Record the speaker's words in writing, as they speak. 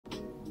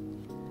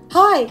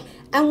Hi,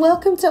 and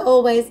welcome to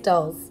Always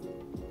Dolls.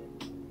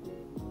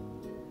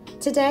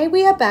 Today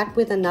we are back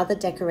with another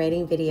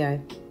decorating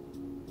video.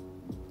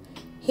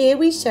 Here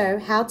we show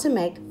how to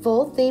make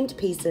fall themed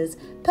pieces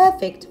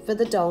perfect for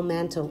the doll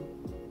mantle.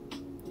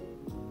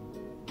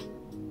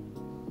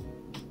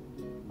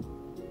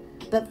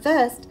 But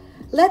first,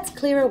 let's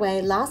clear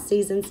away last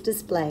season's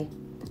display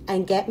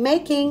and get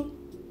making.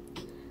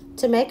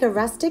 To make a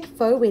rustic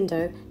faux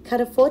window, cut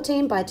a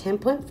 14 by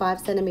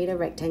 10.5 centimeter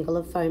rectangle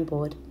of foam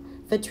board.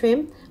 For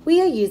trim, we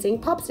are using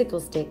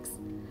popsicle sticks.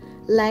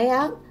 Lay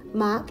out,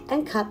 mark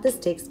and cut the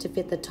sticks to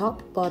fit the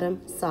top,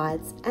 bottom,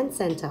 sides and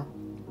center.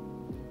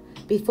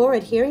 Before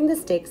adhering the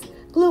sticks,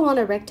 glue on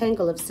a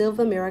rectangle of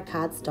silver mirror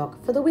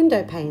cardstock for the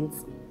window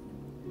panes.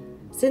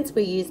 Since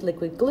we use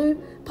liquid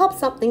glue, pop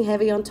something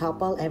heavy on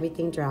top while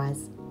everything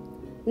dries.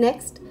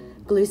 Next,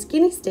 glue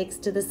skinny sticks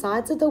to the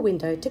sides of the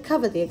window to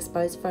cover the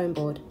exposed foam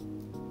board.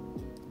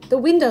 The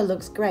window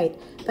looks great,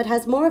 but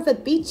has more of a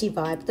beachy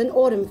vibe than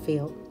autumn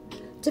feel.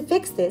 To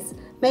fix this,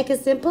 make a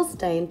simple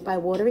stain by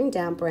watering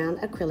down brown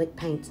acrylic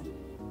paint.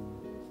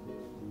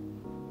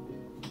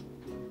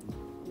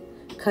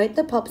 Coat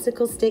the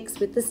popsicle sticks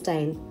with the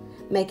stain,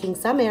 making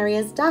some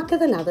areas darker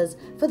than others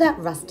for that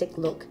rustic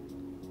look.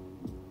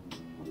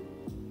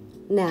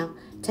 Now,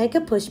 take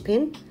a push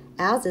pin,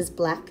 ours is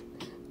black,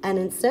 and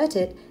insert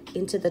it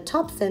into the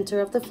top center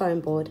of the foam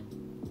board.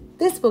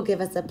 This will give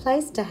us a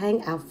place to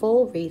hang our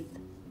fall wreath.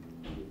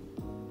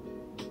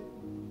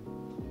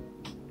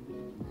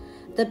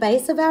 The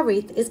base of our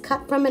wreath is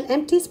cut from an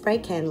empty spray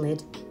can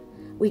lid.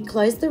 We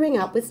close the ring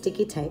up with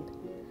sticky tape.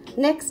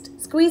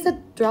 Next, squeeze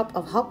a drop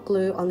of hot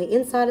glue on the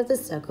inside of the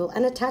circle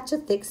and attach a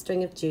thick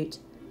string of jute.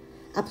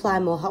 Apply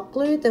more hot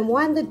glue, then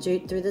wind the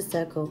jute through the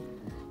circle.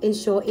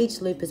 Ensure each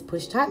loop is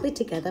pushed tightly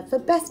together for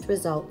best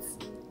results.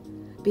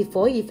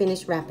 Before you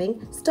finish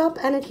wrapping, stop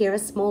and adhere a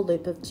small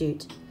loop of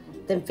jute.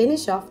 Then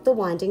finish off the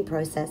winding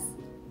process.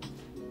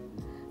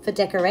 For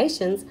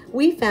decorations,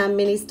 we found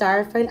mini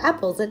styrofoam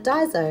apples at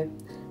Daiso,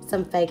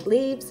 some fake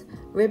leaves,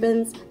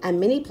 ribbons, and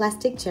mini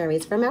plastic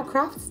cherries from our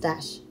craft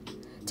stash.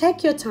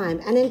 Take your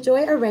time and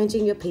enjoy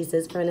arranging your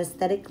pieces for an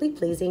aesthetically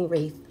pleasing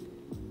wreath.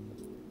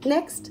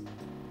 Next,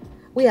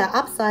 we are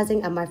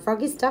upsizing a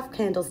MyFroggyStuff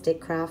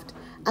candlestick craft.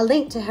 A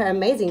link to her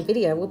amazing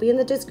video will be in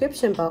the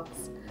description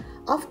box.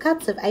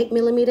 Offcuts of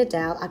 8mm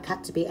dowel are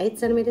cut to be 8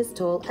 cm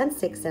tall and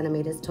 6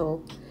 cm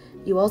tall.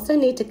 You also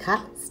need to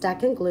cut,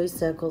 stack and glue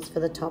circles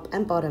for the top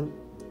and bottom.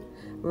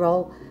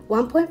 Roll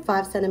 1.5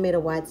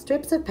 cm wide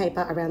strips of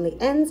paper around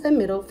the ends and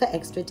middle for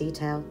extra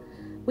detail.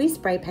 We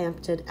spray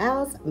painted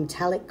ours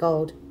metallic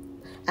gold.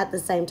 At the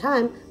same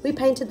time, we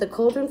painted the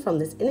cauldron from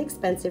this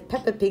inexpensive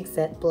Peppa Pig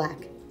set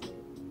black.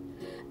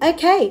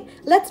 Okay,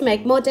 let's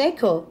make more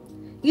decor.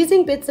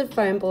 Using bits of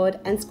foam board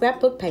and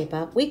scrapbook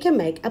paper, we can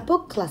make a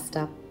book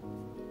cluster.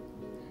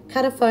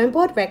 Cut a foam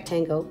board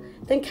rectangle,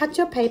 then cut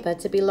your paper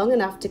to be long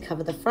enough to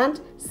cover the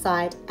front,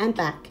 side and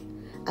back.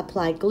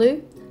 Apply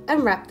glue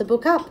and wrap the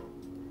book up.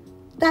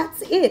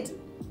 That's it!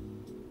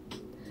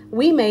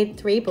 We made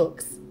 3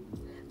 books.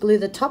 Glue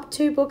the top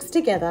 2 books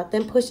together,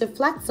 then push a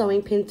flat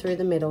sewing pin through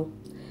the middle.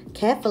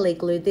 Carefully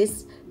glue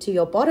this to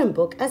your bottom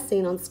book as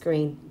seen on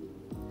screen.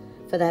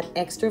 For that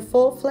extra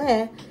fall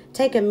flair,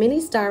 take a mini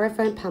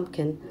styrofoam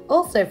pumpkin,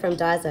 also from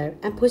Daiso,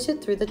 and push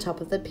it through the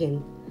top of the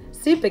pin.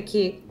 Super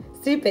cute,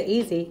 super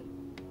easy.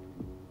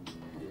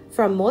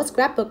 From more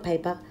scrapbook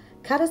paper,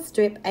 cut a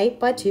strip 8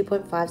 by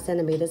 2.5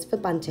 cm for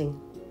bunting.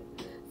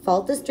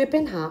 Fold the strip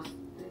in half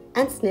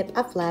and snip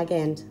a flag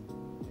end.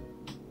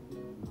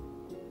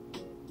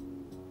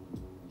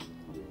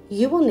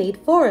 You will need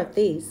 4 of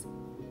these.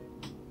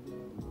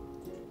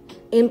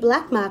 In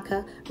black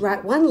marker,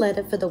 write 1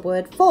 letter for the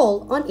word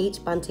fall on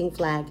each bunting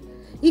flag.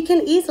 You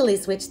can easily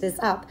switch this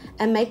up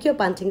and make your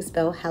bunting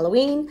spell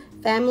Halloween,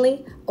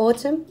 family,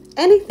 autumn,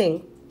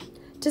 anything.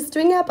 To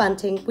string our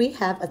bunting, we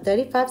have a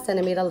 35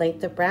 cm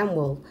length of brown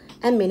wool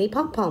and mini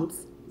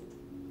pom-poms.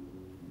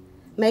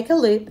 Make a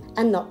loop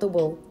and knot the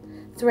wool.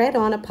 Thread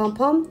on a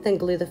pom-pom, then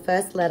glue the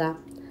first letter.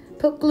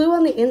 Put glue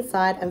on the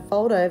inside and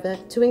fold over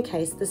to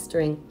encase the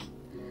string.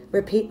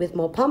 Repeat with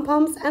more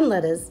pom-poms and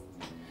letters.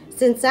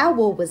 Since our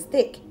wool was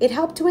thick, it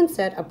helped to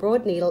insert a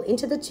broad needle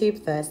into the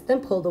tube first, then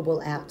pull the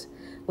wool out.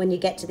 When you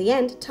get to the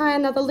end, tie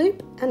another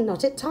loop and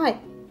knot it tight.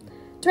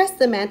 Dress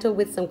the mantle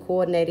with some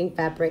coordinating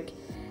fabric.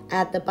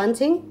 Add the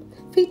bunting,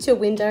 feature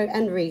window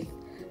and wreath.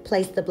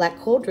 Place the black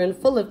cauldron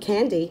full of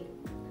candy,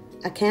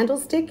 a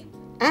candlestick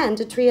and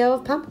a trio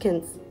of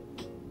pumpkins.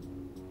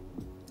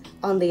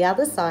 On the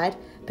other side,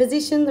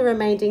 position the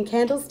remaining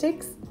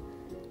candlesticks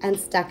and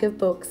stack of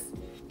books.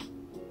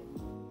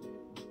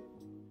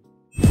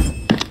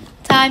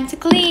 Time to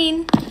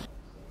clean!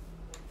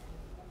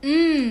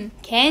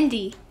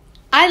 Candy!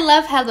 I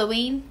love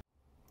Halloween!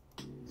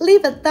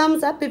 Leave a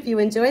thumbs up if you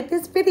enjoyed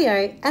this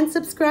video and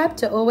subscribe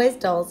to Always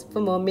Dolls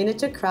for more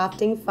miniature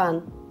crafting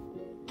fun.